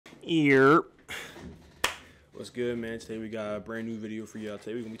Here. What's good, man? Today we got a brand new video for y'all.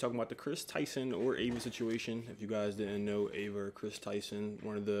 Today we're going to be talking about the Kris Tyson or Ava situation. If you guys didn't know, Ava or Kris Tyson,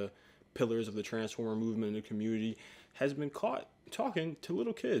 one of the pillars of the Transformer movement in the community, has been caught talking to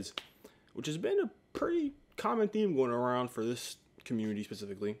little kids, which has been a pretty common theme going around for this community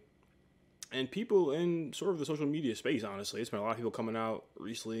specifically. And people in sort of the social media space, honestly. It's been a lot of people coming out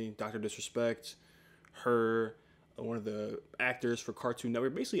recently. Dr. Disrespect, her, one of the actors for Cartoon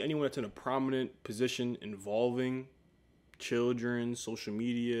Network, basically anyone that's in a prominent position involving children, social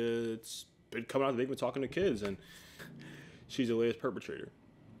media. It's been coming out, they've been talking to kids, and she's the latest perpetrator.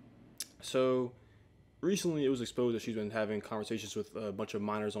 So recently it was exposed that she's been having conversations with a bunch of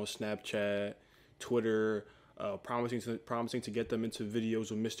minors on Snapchat, Twitter, promising to get them into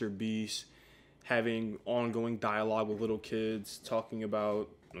videos with MrBeast, having ongoing dialogue with little kids, talking about,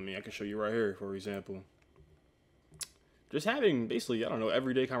 I can show you right here, for example. Just having, basically,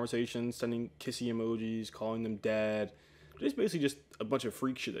 everyday conversations, sending kissy emojis, calling them dad. Just basically just a bunch of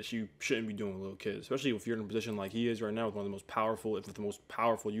freak shit that you shouldn't be doing with little kids. Especially if you're in a position like he is right now with one of the most powerful, if not the most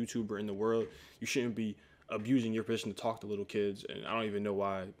powerful YouTuber in the world. You shouldn't be abusing your position to talk to little kids. And I don't even know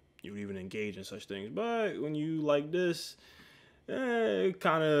why you would even engage in such things. But when you like this, it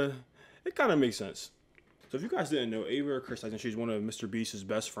kind of makes sense. So if you guys didn't know, Ava or Kris Tyson, she's one of MrBeast's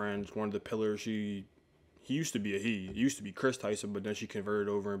best friends, one of the pillars. He used to be he used to be Kris Tyson, but then she converted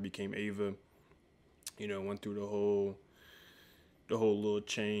over and became Ava. Went through the whole little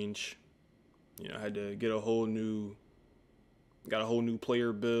change. Had to get a whole new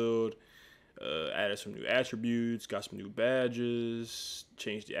player build, added some new attributes, got some new badges,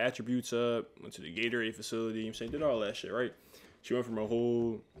 changed the attributes up, went to the Gatorade facility, did all that shit, right? She went from a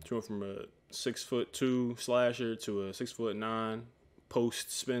 6'2" slasher to a 6'9"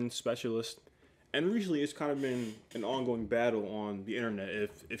 post spin specialist. And recently, it's kind of been an ongoing battle on the internet.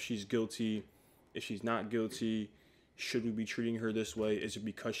 If she's guilty, if she's not guilty, should we be treating her this way? Is it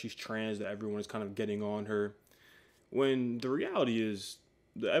because she's trans that everyone is kind of getting on her? When the reality is,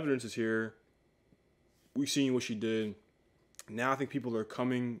 the evidence is here. We've seen what she did. Now I think people are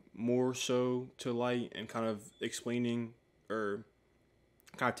coming more so to light and kind of explaining or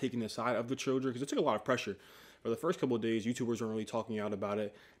kind of taking the side of the children, because it took a lot of pressure. For the first couple of days, YouTubers weren't really talking out about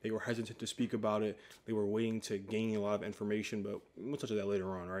it. They were hesitant to speak about it. They were waiting to gain a lot of information, but we'll touch on that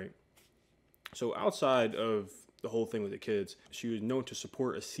later on, right? So outside of the whole thing with the kids, she was known to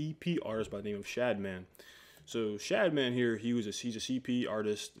support a CP artist by the name of Shadman. So Shadman here, he's a CP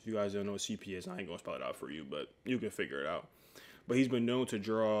artist. If you guys don't know what CP is, I ain't gonna spell it out for you, but you can figure it out. But he's been known to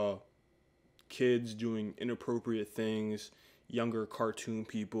draw kids doing inappropriate things, younger cartoon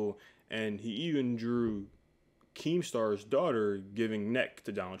people, and he even drew Keemstar's daughter giving neck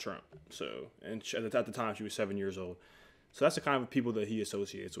to Donald Trump. So, and at the time she was 7 years old. So that's the kind of people that he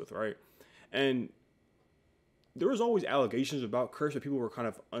associates with, right? And there was always allegations about Kris, but people were kind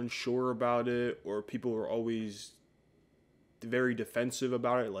of unsure about it, or people were always very defensive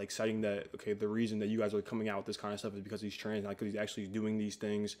about it, like citing that, okay, the reason that you guys are coming out with this kind of stuff is because he's trans, not because he's actually doing these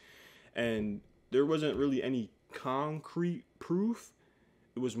things. And there wasn't really any concrete proof.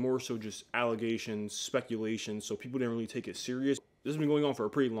 It was more so just allegations, speculation, so people didn't really take it serious. This has been going on for a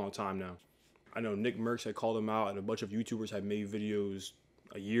pretty long time now. I know Nick Merckx had called him out, and a bunch of YouTubers had made videos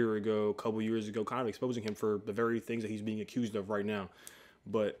a year ago, a couple years ago, kind of exposing him for the very things that he's being accused of right now.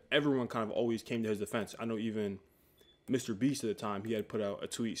 But everyone kind of always came to his defense. I know even MrBeast at the time, he had put out a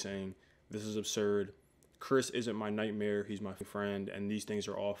tweet saying, "This is absurd. Kris isn't my nightmare. He's my friend, and these things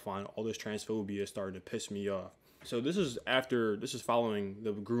are all fine. All this transphobia started to piss me off." So this is following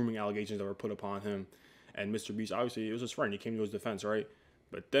the grooming allegations that were put upon him. And MrBeast, obviously, it was his friend. He came to his defense, right?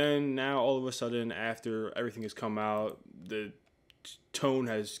 But then now, all of a sudden, after everything has come out, the tone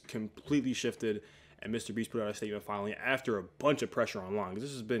has completely shifted. And MrBeast put out a statement finally after a bunch of pressure online.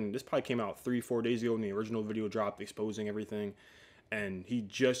 This probably came out 3-4 days ago when the original video dropped, exposing everything. And he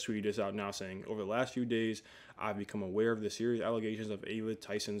just tweeted this out now saying, "Over the last few days, I've become aware of the serious allegations of Ava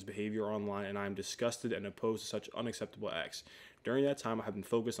Tyson's behavior online, and I am disgusted and opposed to such unacceptable acts. During that time, I have been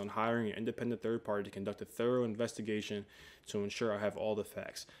focused on hiring an independent third party to conduct a thorough investigation to ensure I have all the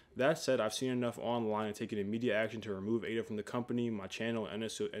facts. That said, I've seen enough online and taken immediate action to remove Ada from the company, my channel, and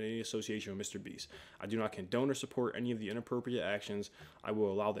any association with MrBeast. I do not condone or support any of the inappropriate actions. I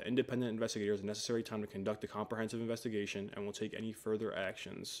will allow the independent investigators the necessary time to conduct a comprehensive investigation and will take any further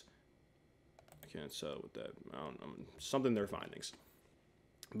actions." I can't say with that. I don't know. Something their findings.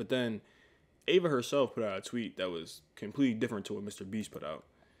 But then Ava herself put out a tweet that was completely different to what MrBeast put out.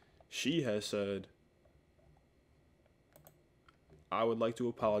 She has said, "I would like to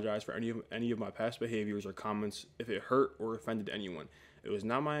apologize for any of my past behaviors or comments if it hurt or offended anyone. It was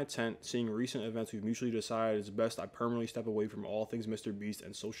not my intent. Seeing recent events, we've mutually decided it's best I permanently step away from all things MrBeast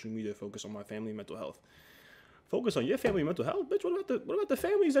and social media, focus on my family and mental health. Focus on your family and mental health? Bitch, what about the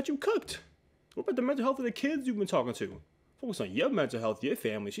families that you cooked? What about the mental health of the kids you've been talking to? Focus on your mental health, your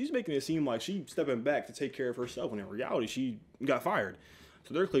family. She's making it seem like she's stepping back to take care of herself, when in reality, she got fired.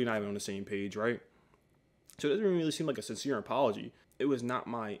 So they're clearly not even on the same page, right? So it doesn't really seem like a sincere apology. It was not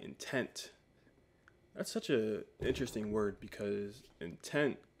my intent. That's such an interesting word, because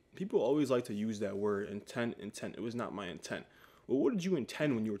intent, people always like to use that word, intent. It was not my intent. Well, what did you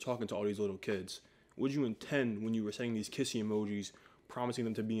intend when you were talking to all these little kids? What did you intend when you were saying these kissy emojis, promising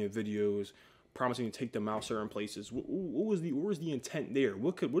them to be in videos, promising to take them out certain places? What was the intent there?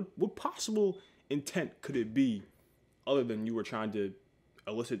 What possible intent could it be other than you were trying to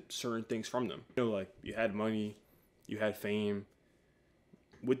elicit certain things from them? You know, like, you had money, you had fame.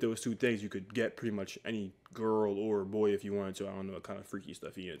 With those two things, you could get pretty much any girl or boy if you wanted to. I don't know what kind of freaky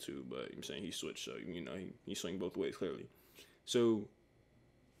stuff he into, but I'm saying he switched, so, you know, he swing both ways, clearly. So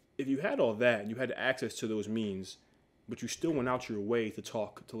if you had all that, you had access to those means, but you still went out your way to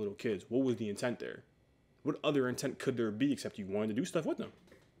talk to little kids, what was the intent there? What other intent could there be except you wanted to do stuff with them?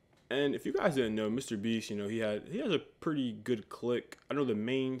 And if you guys didn't know, MrBeast, you know, he has a pretty good clique. I know the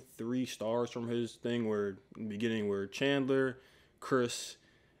main 3 stars from his thing were, in the beginning, were Chandler, Kris,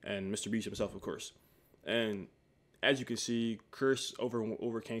 and MrBeast himself, of course. And as you can see, Kris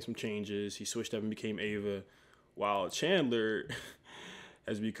overcame some changes. He switched up and became Ava, while Chandler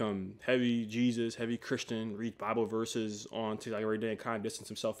has become heavy Jesus, heavy Christian, read Bible verses on TikTok every day, and kind of distanced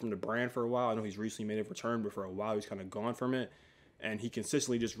himself from the brand for a while. I know he's recently made a return, but for a while he's kind of gone from it. And he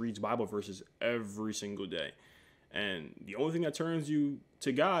consistently just reads Bible verses every single day. And the only thing that turns you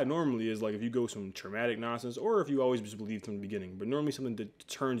to God normally is, like, if you go some traumatic nonsense, or if you always just believed from the beginning. But normally something that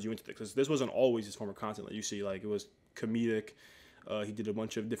turns you into this. Because this wasn't always his form of content that you see. Like, it was comedic. He did a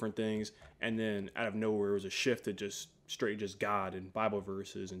bunch of different things. And then out of nowhere, it was a shift to just straight just God and Bible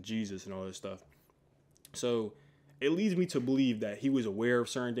verses and Jesus and all this stuff. So it leads me to believe that he was aware of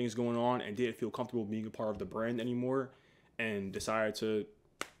certain things going on and didn't feel comfortable being a part of the brand anymore, and decided to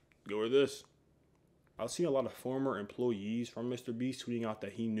go with this. I've seen a lot of former employees from MrBeast tweeting out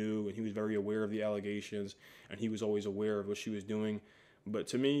that he knew and he was very aware of the allegations and he was always aware of what she was doing. But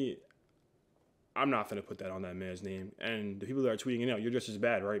to me, I'm not going to put that on that man's name. And the people that are tweeting it out, you're just as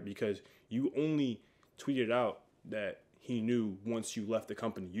bad, right? Because you only tweeted out that he knew once you left the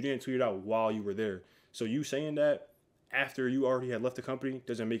company. You didn't tweet it out while you were there. So you saying that after you already had left the company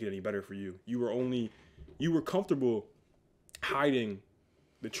doesn't make it any better for you. You were comfortable hiding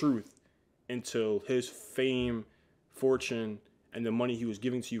the truth until his fame, fortune, and the money he was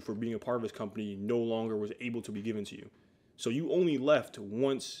giving to you for being a part of his company no longer was able to be given to you. So you only left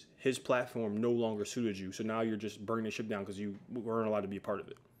once his platform no longer suited you. So now you're just burning the ship down because you weren't allowed to be a part of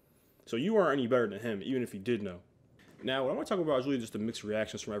it. So you aren't any better than him, even if he did know. Now, what I want to talk about is really just the mixed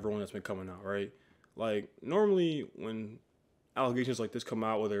reactions from everyone that's been coming out, right? Like, normally when allegations like this come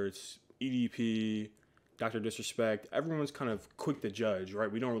out, whether it's EDP, Dr. Disrespect, everyone's kind of quick to judge,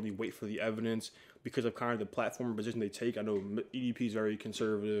 right? We don't really wait for the evidence because of kind of the platform and position they take. I know EDP is very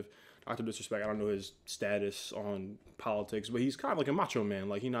conservative. Dr. Disrespect, I don't know his status on politics, but he's kind of like a macho man.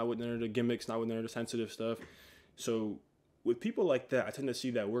 Like, he's not with none of the gimmicks, not with none of the sensitive stuff. So with people like that, I tend to see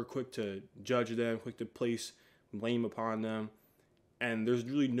that we're quick to judge them, quick to place blame upon them. And there's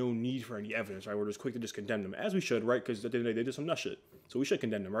really no need for any evidence, right? We're just quick to just condemn them, as we should, right? Because at the end of the day, they did some nut shit. So we should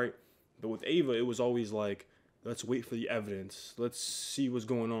condemn them, right? But with Ava, it was always like, let's wait for the evidence. Let's see what's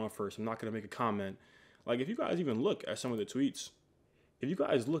going on first. I'm not going to make a comment. Like, if you guys even look at some of the tweets, if you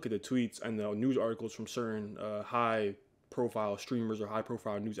guys look at the tweets and the news articles from certain high-profile streamers or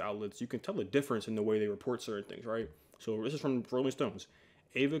high-profile news outlets, you can tell the difference in the way they report certain things, right? So this is from Rolling Stones.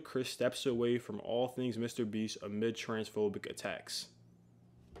 Ava Kris steps away from all things MrBeast amid transphobic attacks.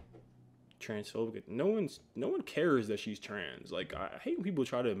 Transphobic. No one cares that she's trans. Like, I hate when people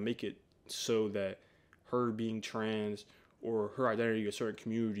try to make it so that her being trans or her identity in a certain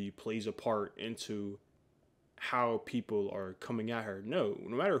community plays a part into how people are coming at her. No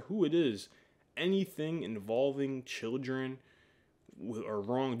matter who it is, anything involving children or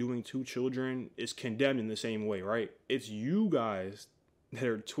wrongdoing to children is condemned in the same way, right? It's you guys that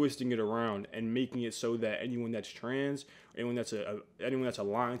are twisting it around and making it so that anyone that's trans, anyone that's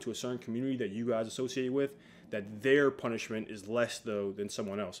aligned to a certain community that you guys associate with, that their punishment is less though than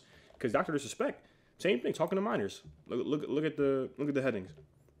someone else. Because Dr. Disrespect, same thing, talking to minors. Look at the headings.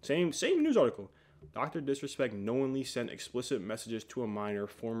 Same news article. Dr. Disrespect knowingly sent explicit messages to a minor,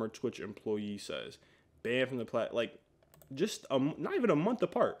 former Twitch employee says. Banned from the like, just not even a month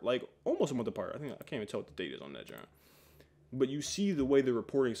apart, like almost a month apart. I can't even tell what the date is on that, John. But you see the way they're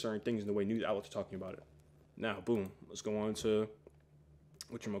reporting certain things and the way news outlets are talking about it. Now, boom, let's go on to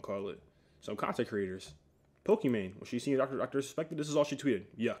whatchamacallit. Some content creators. Pokimane, when she seen Dr. Suspected, this is all she tweeted.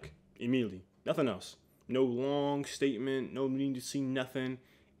 Yuck. Immediately. Nothing else. No long statement, no need to see nothing.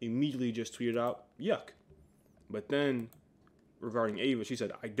 Immediately just tweeted out, yuck. But then, regarding Ava, she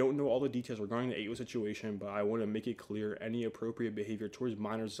said, I don't know all the details regarding the Ava situation, but I want to make it clear any appropriate behavior towards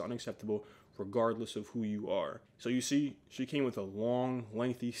minors is unacceptable, regardless of who you are. So you see, she came with a long,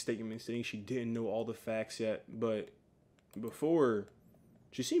 lengthy statement saying she didn't know all the facts yet, but before,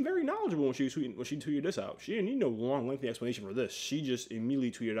 she seemed very knowledgeable when she tweeted this out. She didn't need no long, lengthy explanation for this. She just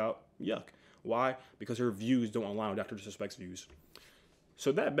immediately tweeted out, yuck. Why? Because her views don't align with Dr. Disrespect's views.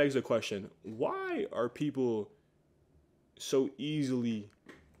 So that begs the question, why are people so easily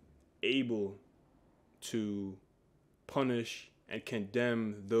able to punish and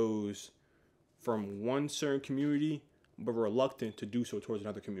condemn those from one certain community, but reluctant to do so towards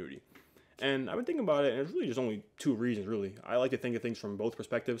another community? And I've been thinking about it, and it's really just only two reasons, really. I like to think of things from both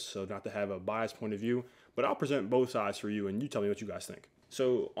perspectives, so not to have a biased point of view, but I'll present both sides for you, and you tell me what you guys think.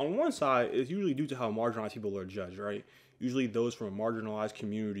 So on one side, it's usually due to how marginalized people are judged, right? Usually those from a marginalized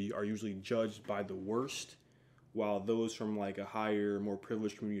community are usually judged by the worst, while those from like a higher, more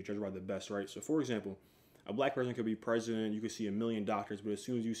privileged community are judged by the best, right? So for example, a black person could be president, you could see a million doctors, but as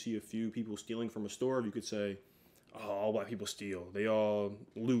soon as you see a few people stealing from a store, you could say, oh, all black people steal. They all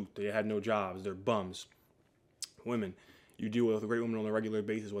loot. They have no jobs. They're bums. Women, you deal with great women on a regular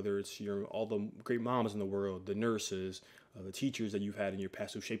basis, whether it's all the great moms in the world, the nurses, the teachers that you've had in your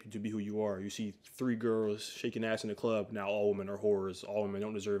past who shaped you to be who you are. You see 3 girls shaking ass in a club. Now all women are whores. All women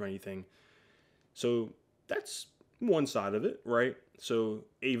don't deserve anything. So that's one side of it, right? So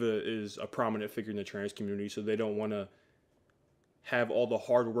Ava is a prominent figure in the trans community, so they don't want to have all the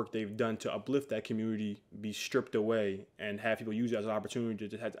hard work they've done to uplift that community be stripped away and have people use it as an opportunity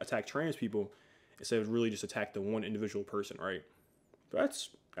to attack trans people instead of really just attack the one individual person, right? So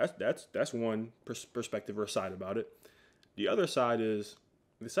that's one perspective or side about it. The other side is,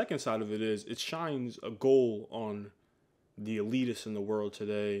 the second side of it is, it shines a goal on the elitists in the world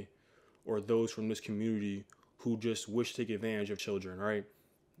today, or those from this community who just wish to take advantage of children, right?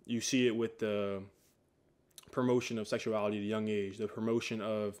 You see it with the promotion of sexuality at a young age, the promotion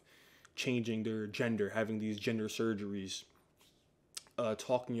of changing their gender, having these gender surgeries,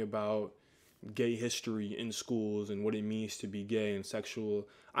 talking about gay history in schools and what it means to be gay and sexual.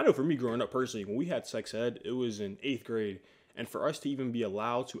 I know for me growing up personally, when we had sex ed, it was in 8th grade. And for us to even be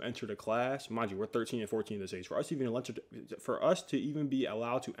allowed to enter the class, mind you, we're 13 and 14 at this age. For us to even be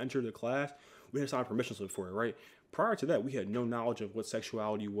allowed to enter the class, we had to sign a permission slip for it, right? Prior to that, we had no knowledge of what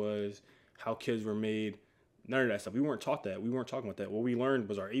sexuality was, how kids were made, none of that stuff. We weren't taught that. We weren't talking about that. What we learned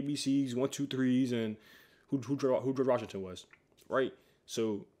was our ABCs, 1, 2, 3s, and who George Washington was, right?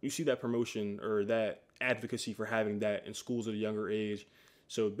 So you see that promotion or that advocacy for having that in schools at a younger age.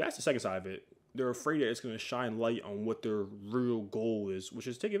 So that's the second side of it. They're afraid that it's going to shine light on what their real goal is, which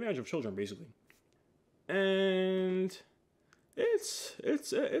is take advantage of children, basically. And it's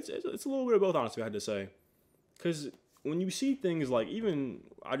a little bit of both, honestly, I had to say. Because when you see things like, even,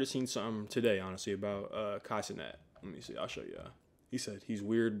 I just seen something today, honestly, about Kai Cenat. Let me see, I'll show you. He said, he's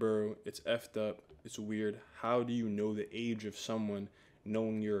weird, bro. It's effed up. It's weird. How do you know the age of someone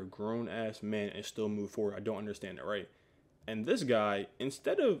knowing you're a grown-ass man and still move forward? I don't understand it, right? And this guy,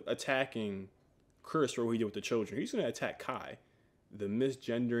 instead of attacking Kris for what he did with the children, he's going to attack Kai. The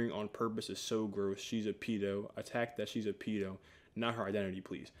misgendering on purpose is so gross. She's a pedo. Attack that she's a pedo. Not her identity,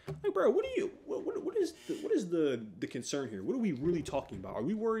 please. Like, bro, what is the concern here? What are we really talking about? Are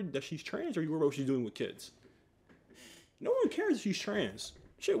we worried that she's trans, or are you worried about what she's doing with kids? No one cares if she's trans.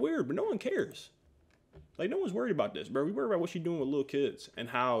 Shit weird, but no one cares. Like, no one's worried about this, bro. We worry about what she's doing with little kids and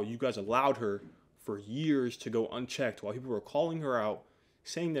how you guys allowed her for years to go unchecked while people were calling her out,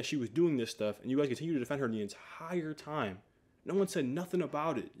 saying that she was doing this stuff, and you guys continue to defend her the entire time. No one said nothing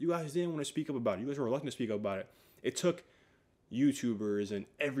about it. You guys didn't want to speak up about it. You guys were reluctant to speak up about it. It took YouTubers and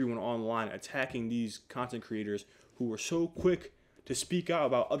everyone online attacking these content creators who were so quick to speak out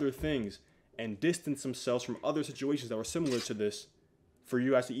about other things and distance themselves from other situations that were similar to this for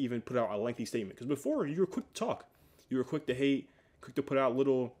you guys to even put out a lengthy statement. Because before, you were quick to talk. You were quick to hate, quick to put out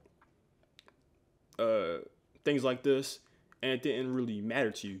little things like this, and it didn't really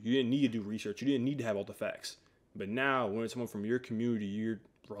matter to you. You didn't need to do research. You didn't need to have all the facts. But now, when it's someone from your community, you're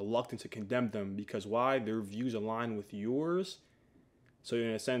reluctant to condemn them because why? Their views align with yours. So in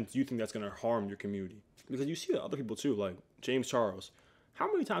a sense, you think that's going to harm your community. Because you see other people too, like James Charles.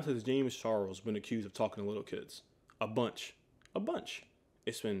 How many times has James Charles been accused of talking to little kids? A bunch.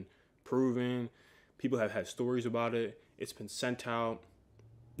 It's been proven. People have had stories about it. It's been sent out.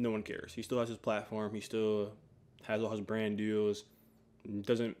 No one cares. He still has his platform. He still has all his brand deals. It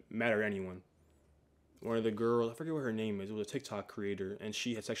doesn't matter to anyone. One of the girls, I forget what her name is. It was a TikTok creator, and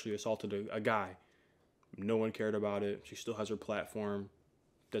she had sexually assaulted a guy. No one cared about it. She still has her platform.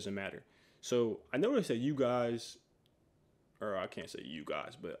 Doesn't matter. So I noticed that you guys, or I can't say you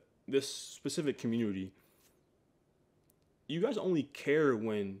guys, but this specific community, you guys only care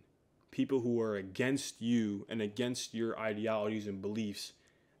when people who are against you and against your ideologies and beliefs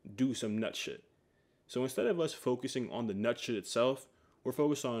do some nut shit. So instead of us focusing on the nut shit itself, we're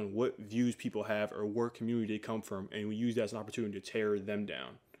focused on what views people have or where community they come from, and we use that as an opportunity to tear them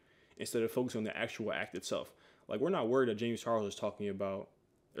down instead of focusing on the actual act itself. Like, we're not worried that James Charles is talking to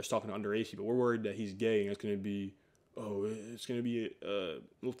underage people. We're worried that he's gay and it's going to be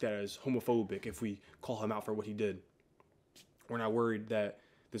looked at as homophobic if we call him out for what he did. We're not worried that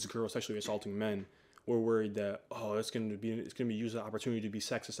this girl is sexually assaulting men. We're worried that it's gonna be used as an opportunity to be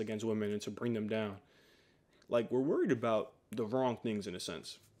sexist against women and to bring them down. Like, we're worried about the wrong things in a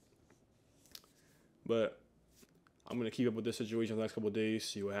sense. But I'm gonna keep up with this situation for the next couple of days,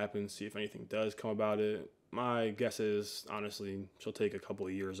 see what happens, see if anything does come about it. My guess is, honestly, she'll take a couple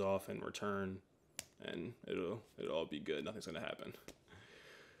of years off and return, and it'll all be good. Nothing's gonna happen.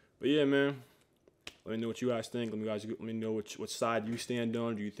 But yeah, man. Let me know what you guys think. Let me know what side you stand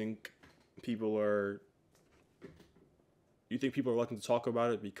on. Do you think people are reluctant to talk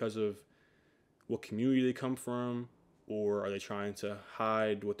about it because of what community they come from, or are they trying to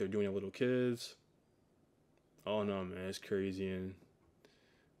hide what they're doing to little kids? Oh no, man, it's crazy, and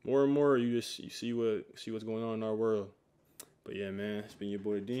more you see what's going on in our world. But yeah, man, it's been your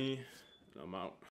boy Dean, and I'm out.